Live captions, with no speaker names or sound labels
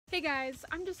Hey guys,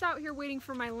 I'm just out here waiting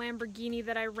for my Lamborghini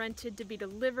that I rented to be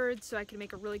delivered so I can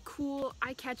make a really cool,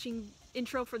 eye-catching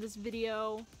intro for this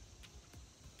video.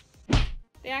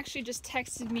 They actually just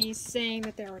texted me saying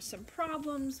that there were some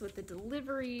problems with the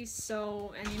delivery,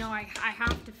 and you know, I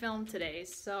have to film today,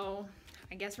 so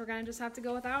I guess we're gonna just have to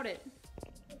go without it.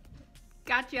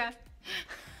 Gotcha!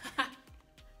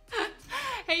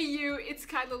 Hey you, it's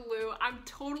Kyla Lou. I'm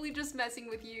totally just messing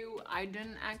with you. I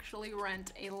didn't actually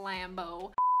rent a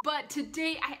Lambo. But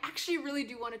today, I actually really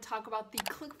do want to talk about the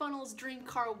ClickFunnels Dream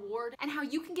Car Award and how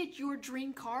you can get your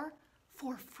dream car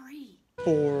for free.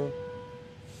 For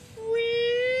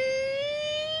free?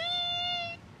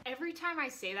 Every time I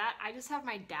say that, I just have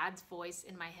my dad's voice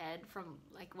in my head from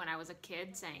like when I was a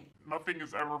kid saying, "Nothing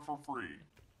is ever for free."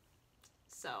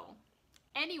 So,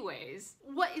 anyways,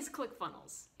 what is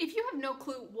ClickFunnels? If you have no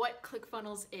clue what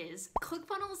ClickFunnels is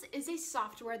a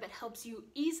software that helps you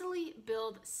easily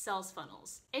build sales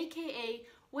funnels, aka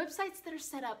websites that are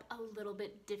set up a little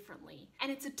bit differently.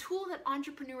 And it's a tool that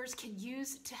entrepreneurs can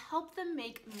use to help them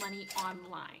make money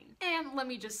online. And let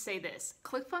me just say this,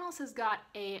 ClickFunnels has got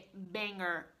a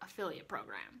banger affiliate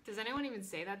program. Does anyone even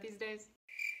say that these days?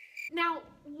 Now,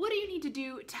 what do you need to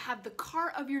do to have the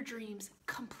car of your dreams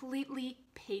completely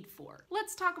paid for?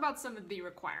 Let's talk about some of the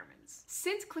requirements.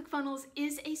 Since ClickFunnels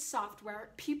is a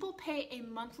software, people pay a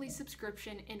monthly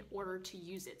subscription in order to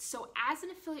use it. So as an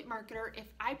affiliate marketer, if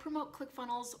I promote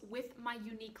ClickFunnels with my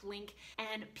unique link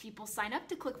and people sign up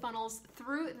to ClickFunnels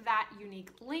through that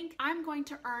unique link, I'm going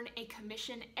to earn a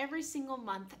commission every single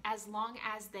month as long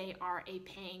as they are a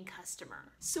paying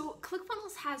customer. So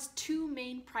ClickFunnels has two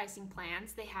main pricing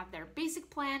plans. They have their basic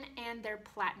plan and their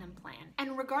platinum plan.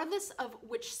 And regardless of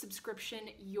which subscription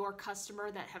your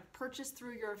customer that have purchased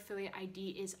through your affiliate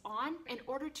ID is on, in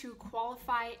order to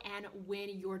qualify and win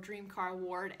your dream car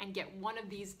award and get one of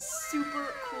these super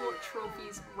cool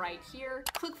trophies right here,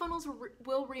 ClickFunnels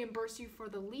will reimburse you for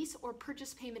the lease or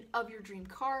purchase payment of your dream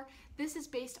car. This is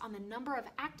based on the number of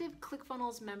active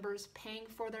ClickFunnels members paying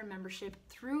for their membership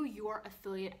through your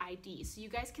affiliate ID. So you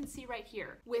guys can see right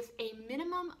here, with a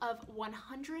minimum of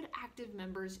 100 active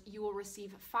members, you will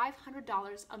receive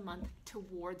 $500 a month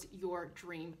towards your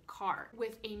dream car.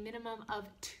 With a minimum of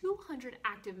 200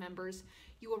 active members,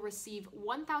 you will receive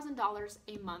 $1,000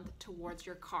 a month towards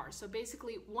your car. So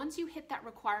basically, once you hit that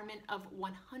requirement of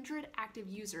 100 active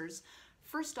users,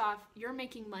 first off, you're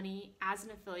making money as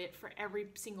an affiliate for every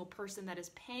single person that is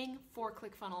paying for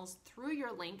ClickFunnels through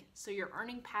your link, so you're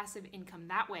earning passive income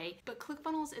that way. But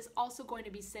ClickFunnels is also going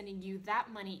to be sending you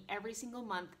that money every single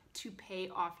month to pay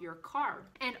off your car.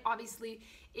 And obviously,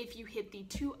 if you hit the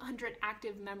 200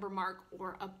 active member mark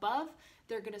or above,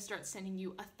 they're gonna start sending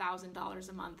you $1,000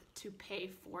 a month to pay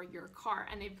for your car.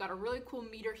 And they've got a really cool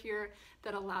meter here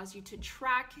that allows you to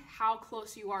track how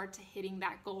close you are to hitting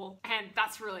that goal. And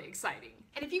that's really exciting.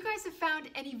 And if you guys have found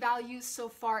any value so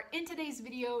far in today's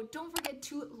video, don't forget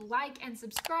to like and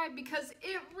subscribe because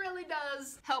it really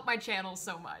does help my channel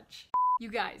so much. You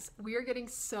guys, we are getting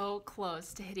so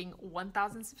close to hitting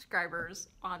 1,000 subscribers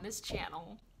on this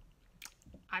channel.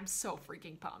 I'm so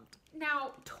freaking pumped.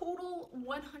 Now, total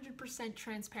 100%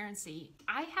 transparency,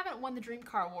 I haven't won the Dream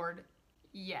Car Award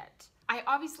yet. I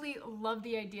obviously love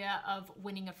the idea of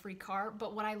winning a free car,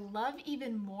 but what I love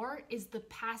even more is the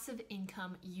passive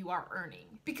income you are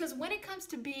earning. Because when it comes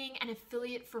to being an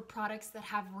affiliate for products that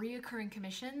have reoccurring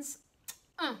commissions,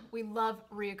 we love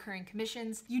reoccurring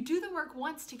commissions. You do the work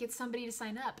once to get somebody to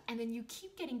sign up, and then you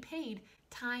keep getting paid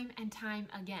time and time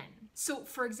again. So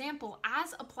for example,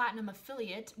 as a platinum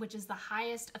affiliate, which is the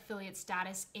highest affiliate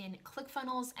status in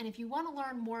ClickFunnels, and if you want to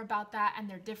learn more about that and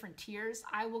their different tiers,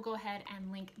 I will go ahead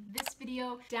and link this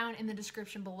video down in the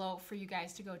description below for you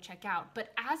guys to go check out.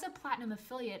 But as a platinum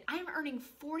affiliate, I'm earning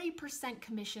 40%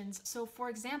 commissions. So for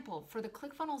example, for the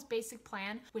ClickFunnels basic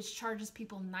plan, which charges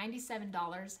people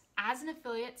 $97, as an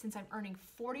affiliate, since I'm earning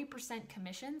 40%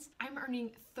 commissions, I'm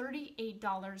earning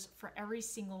 $38 for every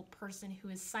single person who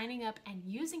is signing up and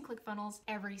using ClickFunnels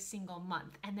every single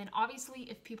month. And then obviously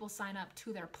if people sign up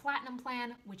to their platinum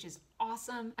plan, which is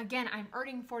awesome, again, I'm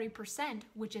earning 40%,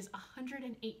 which is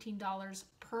 $118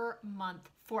 per month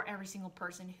for every single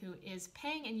person who is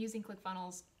paying and using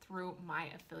ClickFunnels through my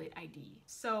affiliate ID.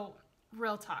 So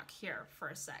real talk here for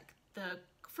a sec. The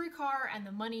free car and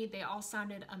the money, they all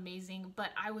sounded amazing,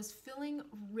 but I was feeling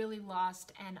really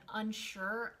lost and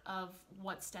unsure of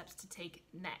what steps to take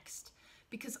next.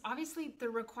 because obviously the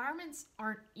requirements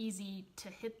aren't easy to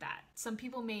hit that. Some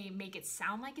people may make it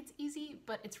sound like it's easy,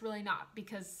 but it's really not,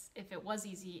 because if it was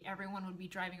easy, everyone would be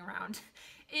driving around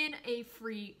in a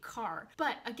free car.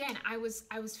 But again, I was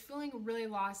feeling really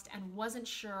lost and wasn't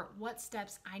sure what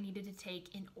steps I needed to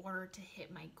take in order to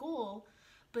hit my goal.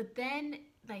 But then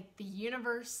like the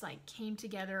universe like came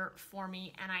together for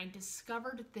me, and I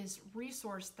discovered this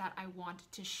resource that I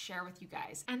wanted to share with you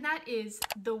guys. And that is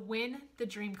the Win the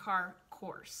Dream Car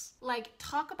course. Like,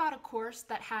 talk about a course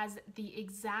that has the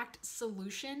exact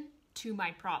solution to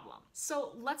my problem.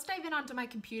 So let's dive in onto my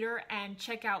computer and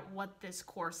check out what this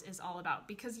course is all about.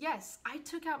 Because yes, I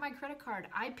took out my credit card.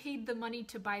 I paid the money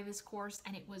to buy this course,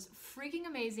 and it was freaking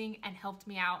amazing and helped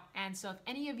me out. And so if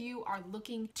any of you are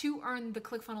looking to earn the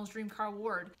ClickFunnels Dream Car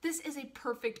Award, this is a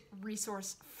perfect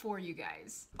resource for you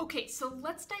guys. Okay, so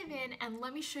let's dive in and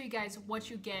let me show you guys what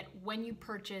you get when you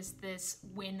purchase this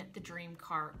Win the Dream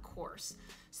Car course.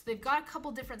 So they've got a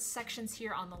couple different sections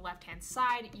here on the left-hand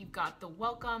side. You've got the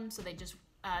welcome, so they just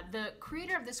the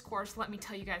creator of this course, let me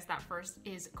tell you guys that first,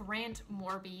 is Grant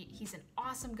Morby. He's an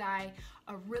awesome guy,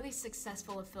 a really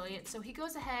successful affiliate. So he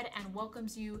goes ahead and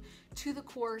welcomes you to the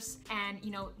course. And, you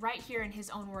know, right here in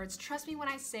his own words, trust me when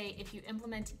I say, if you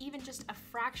implement even just a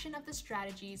fraction of the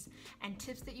strategies and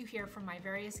tips that you hear from my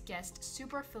various guest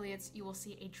super affiliates, you will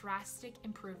see a drastic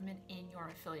improvement in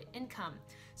your affiliate income.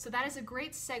 So that is a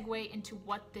great segue into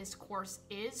what this course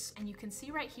is. And you can see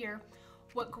right here,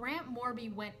 what Grant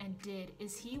Morby went and did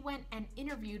is he went and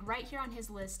interviewed right here on his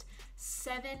list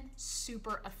 7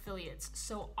 super affiliates.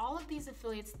 So all of these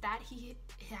affiliates that he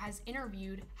has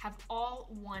interviewed have all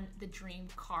won the Dream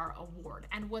Car Award.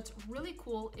 And what's really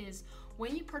cool is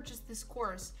when you purchase this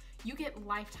course, you get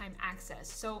lifetime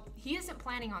access. So he isn't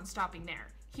planning on stopping there.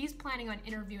 He's planning on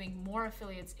interviewing more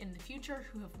affiliates in the future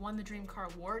who have won the Dream Car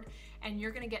Award, and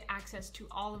you're gonna get access to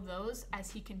all of those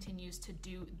as he continues to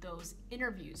do those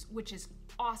interviews, which is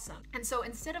awesome. And so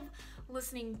instead of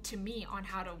listening to me on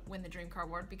how to win the Dream Car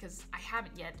Award, because I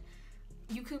haven't yet,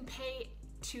 you can pay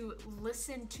to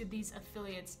listen to these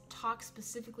affiliates talk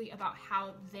specifically about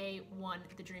how they won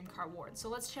the Dream Car Award. So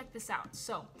let's check this out.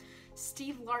 So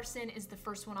Steve Larson is the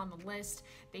first one on the list.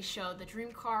 They show the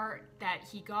dream car that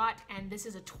he got, and this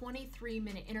is a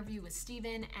 23-minute interview with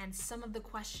Steven, and some of the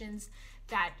questions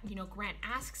that, you know, Grant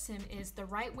asks him is the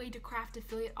right way to craft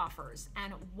affiliate offers,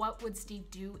 and what would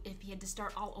Steve do if he had to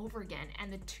start all over again,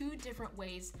 and the 2 different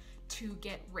ways to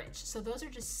get rich. So those are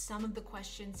just some of the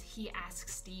questions he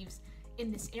asks Steve's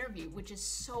in this interview, which is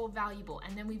so valuable.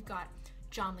 And then we've got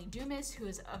John Lee Dumas, who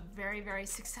is a very, very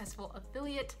successful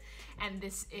affiliate, and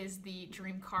this is the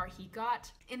dream car he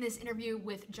got. In this interview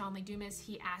with John Lee Dumas,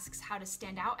 he asks how to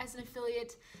stand out as an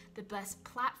affiliate, the best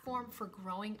platform for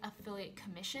growing affiliate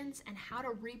commissions, and how to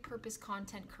repurpose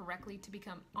content correctly to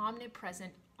become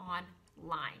omnipresent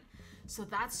online. So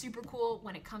that's super cool.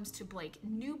 When it comes to Blake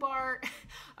Newbar,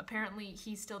 apparently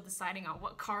he's still deciding on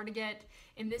what car to get.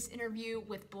 In this interview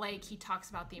with Blake, he talks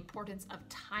about the importance of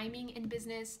timing in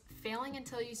business, failing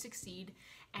until you succeed,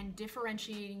 and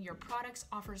differentiating your products,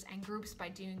 offers, and groups by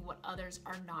doing what others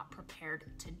are not prepared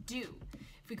to do.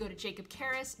 If we go to Jacob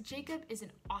Karras, Jacob is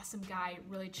an awesome guy,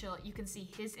 really chill. You can see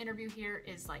his interview here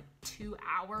is like 2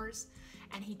 hours,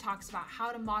 and he talks about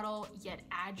how to model yet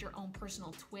add your own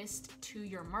personal twist to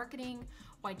your marketing,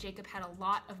 why Jacob had a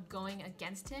lot of going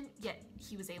against him, yet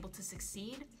he was able to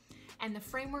succeed, and the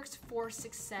frameworks for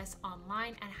success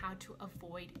online and how to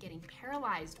avoid getting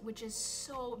paralyzed, which is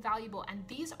so valuable. And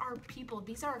these are people,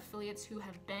 these are affiliates who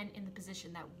have been in the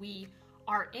position that we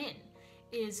are in,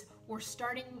 is we're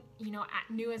starting, you know,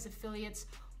 new as affiliates.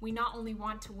 We not only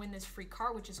want to win this free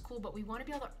car, which is cool, but we want to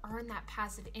be able to earn that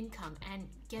passive income and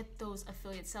get those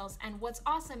affiliate sales. And what's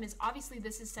awesome is obviously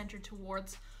this is centered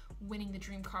towards winning the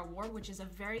Dream Car Award, which is a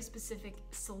very specific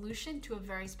solution to a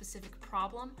very specific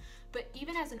problem. But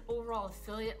even as an overall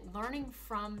affiliate, learning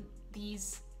from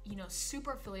these, you know,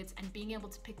 super affiliates and being able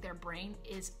to pick their brain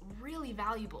is really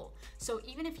valuable. So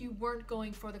even if you weren't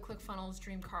going for the ClickFunnels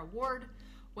Dream Car Award,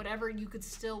 whatever, you could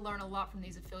still learn a lot from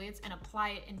these affiliates and apply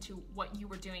it into what you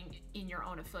were doing in your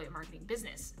own affiliate marketing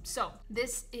business. So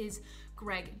this is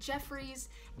Greg Jeffries,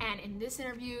 and in this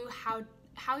interview,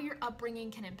 how your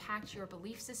upbringing can impact your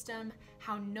belief system,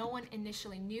 how no one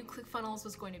initially knew ClickFunnels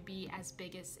was going to be as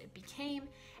big as it became,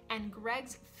 and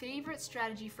Greg's favorite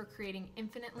strategy for creating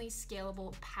infinitely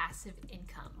scalable passive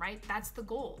income, right? That's the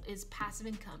goal, is passive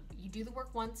income. You do the work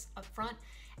once up front,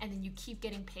 and then you keep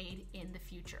getting paid in the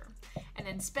future. And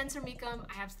then Spencer Meekum,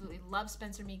 I absolutely love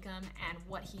Spencer Meekum and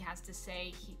what he has to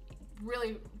say. He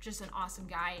really just an awesome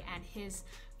guy, and his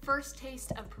first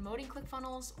taste of promoting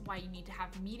ClickFunnels, why you need to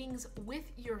have meetings with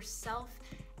yourself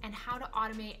and how to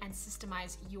automate and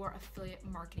systemize your affiliate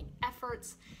marketing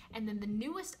efforts. And then the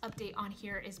newest update on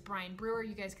here is Brian Brewer.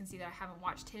 You guys can see that I haven't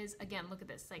watched his. Again, look at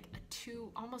this, like a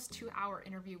almost 2-hour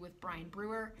interview with Brian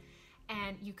Brewer.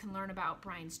 And you can learn about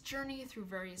Brian's journey through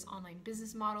various online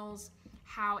business models,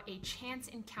 how a chance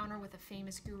encounter with a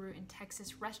famous guru in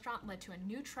Texas restaurant led to a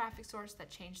new traffic source that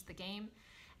changed the game,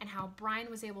 and how Brian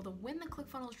was able to win the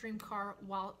ClickFunnels Dream Car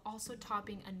while also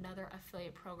topping another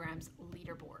affiliate program's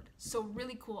leaderboard. So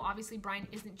really cool. Obviously, Brian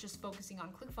isn't just focusing on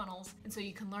ClickFunnels, and so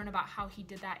you can learn about how he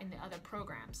did that in the other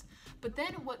programs. But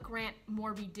then what Grant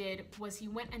Morby did was he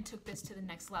went and took this to the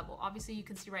next level. Obviously, you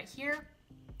can see right here,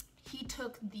 he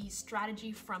took the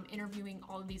strategy from interviewing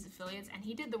all of these affiliates and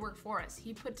he did the work for us.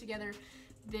 He put together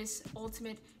this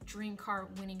ultimate dream car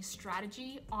winning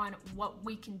strategy on what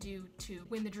we can do to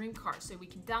win the dream car. So we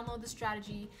can download the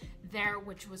strategy there,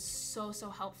 which was so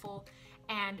helpful.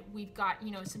 And we've got,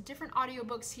 some different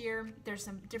audiobooks here. There's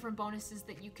some different bonuses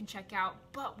that you can check out.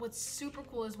 But what's super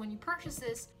cool is when you purchase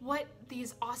this, what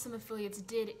these awesome affiliates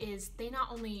did is they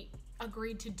not only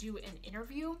agreed to do an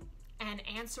interview and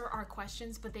answer our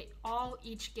questions, but they all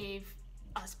each gave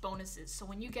us bonuses. So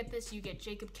when you get this, you get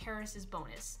Jacob Karras's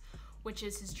bonus, which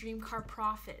is his dream car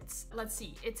profits. Let's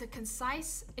see, it's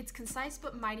concise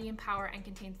but mighty in power and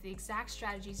contains the exact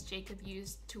strategies Jacob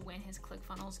used to win his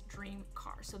ClickFunnels dream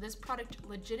car. So this product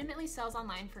legitimately sells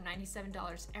online for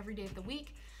 $97 every day of the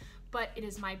week, but it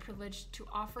is my privilege to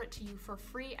offer it to you for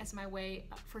free as my way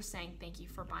for saying thank you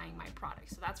for buying my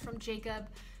product. So that's from Jacob.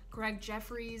 Greg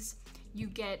Jeffries, you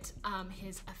get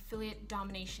his affiliate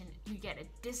domination. You get a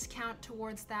discount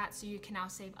towards that, so you can now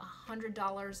save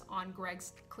 $100 on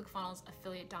Greg's ClickFunnels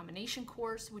affiliate domination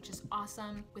course, which is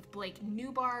awesome. With Blake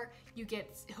Newbar, you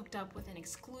get hooked up with an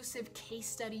exclusive case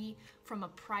study from a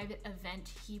private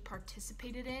event he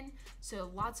participated in.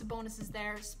 So lots of bonuses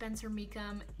there. Spencer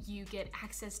Meekum, you get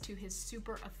access to his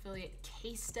super affiliate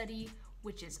case study,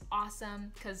 which is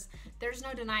awesome because there's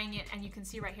no denying it. And you can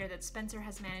see right here that Spencer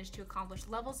has managed to accomplish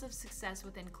levels of success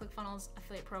within ClickFunnels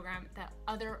affiliate program that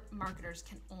other marketers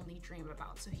can only dream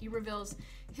about. So he reveals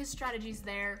his strategies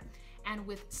there. And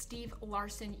with Steve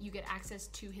Larson, you get access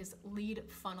to his lead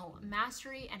funnel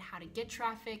mastery and how to get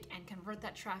traffic and convert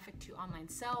that traffic to online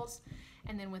sales.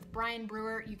 And then with Brian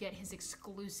Brewer, you get his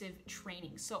exclusive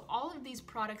training. So all of these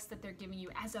products that they're giving you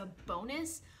as a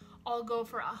bonus all go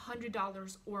for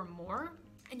 $100 or more,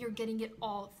 and you're getting it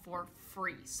all for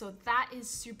free. So that is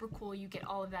super cool. You get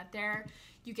all of that there.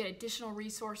 You get additional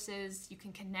resources. You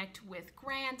can connect with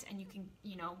Grant and you can,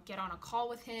 get on a call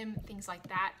with him, things like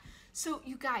that. So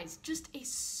you guys, just a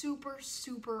super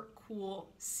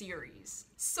cool series.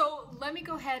 So let me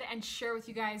go ahead and share with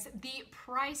you guys the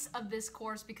price of this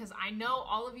course, because I know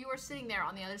all of you are sitting there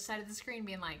on the other side of the screen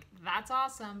being like, that's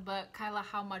awesome, but Kyla,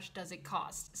 how much does it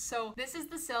cost? So this is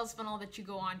the sales funnel that you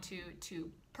go on to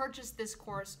purchase this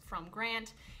course from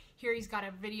Grant. Here he's got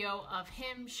a video of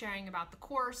him sharing about the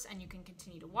course, and you can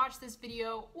continue to watch this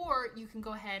video, or you can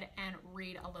go ahead and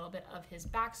read a little bit of his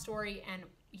backstory and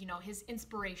his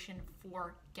inspiration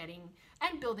for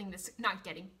building this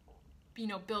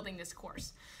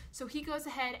course. So he goes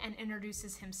ahead and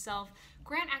introduces himself.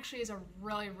 Grant actually is a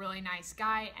really nice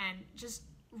guy and just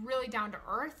really down to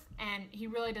earth, and he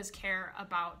really does care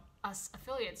about us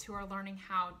affiliates who are learning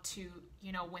how to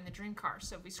win the dream car.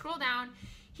 So if we scroll down,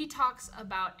 he talks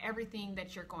about everything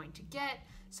that you're going to get,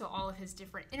 so all of his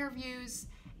different interviews.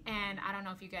 And I don't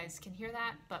know if you guys can hear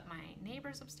that, but my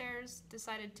neighbors upstairs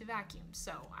decided to vacuum,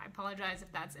 so I apologize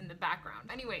if that's in the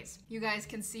background. Anyways, you guys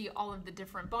can see all of the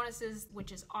different bonuses,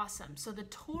 which is awesome. So the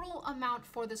total amount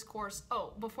for this course,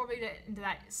 before we get into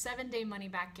that, 7-day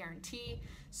money-back guarantee.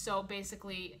 So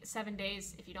basically 7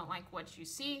 days, if you don't like what you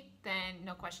see, then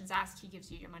no questions asked, he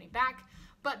gives you your money back.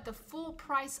 But the full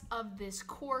price of this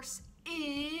course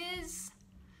is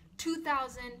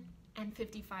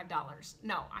 $2,055.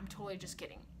 No, I'm totally just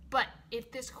kidding. But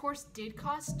if this course did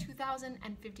cost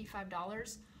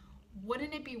 $2,055,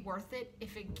 wouldn't it be worth it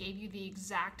if it gave you the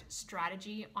exact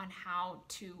strategy on how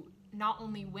to not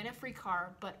only win a free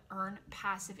car, but earn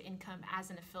passive income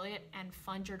as an affiliate and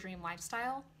fund your dream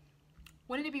lifestyle?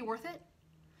 Wouldn't it be worth it?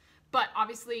 But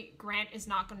obviously, Grant is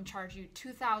not going to charge you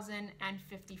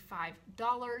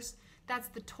 $2,055. That's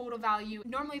the total value.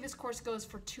 Normally this course goes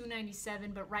for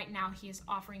 $297, but right now he is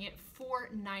offering it for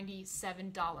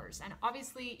 $97. And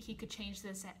obviously he could change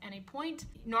this at any point.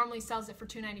 He normally sells it for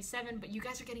 $297, but you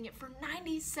guys are getting it for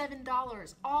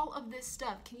 $97. All of this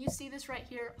stuff. Can you see this right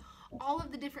here? All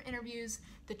of the different interviews,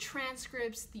 the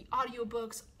transcripts, the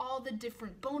audiobooks, all the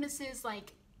different bonuses,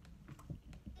 like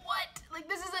Like,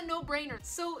 this is a no-brainer.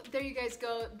 So there you guys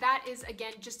go. That is,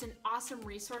 again, just an awesome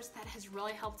resource that has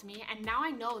really helped me. And now I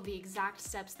know the exact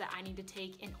steps that I need to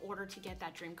take in order to get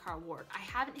that dream car award. I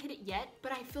haven't hit it yet,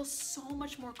 but I feel so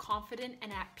much more confident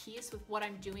and at peace with what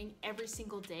I'm doing every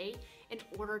single day in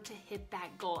order to hit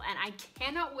that goal. And I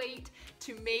cannot wait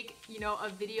to make, a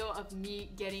video of me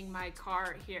getting my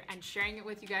car here and sharing it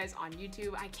with you guys on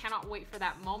YouTube. I cannot wait for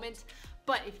that moment.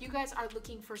 But if you guys are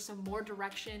looking for some more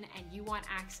direction and you want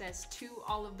access to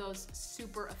all of those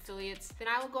super affiliates, then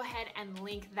I will go ahead and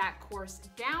link that course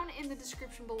down in the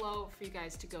description below for you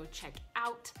guys to go check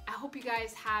out. I hope you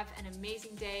guys have an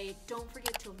amazing day. Don't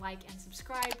forget to like and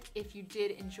subscribe if you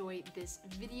did enjoy this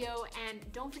video. And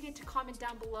don't forget to comment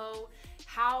down below,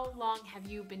 how long have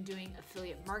you been doing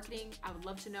affiliate marketing? I would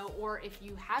love to know. Or if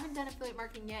you haven't done affiliate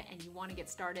marketing yet and you want to get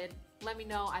started, let me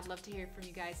know. I'd love to hear from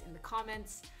you guys in the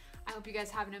comments. I hope you guys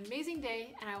have an amazing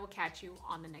day, and I will catch you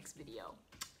on the next video.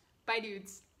 Bye,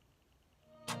 dudes.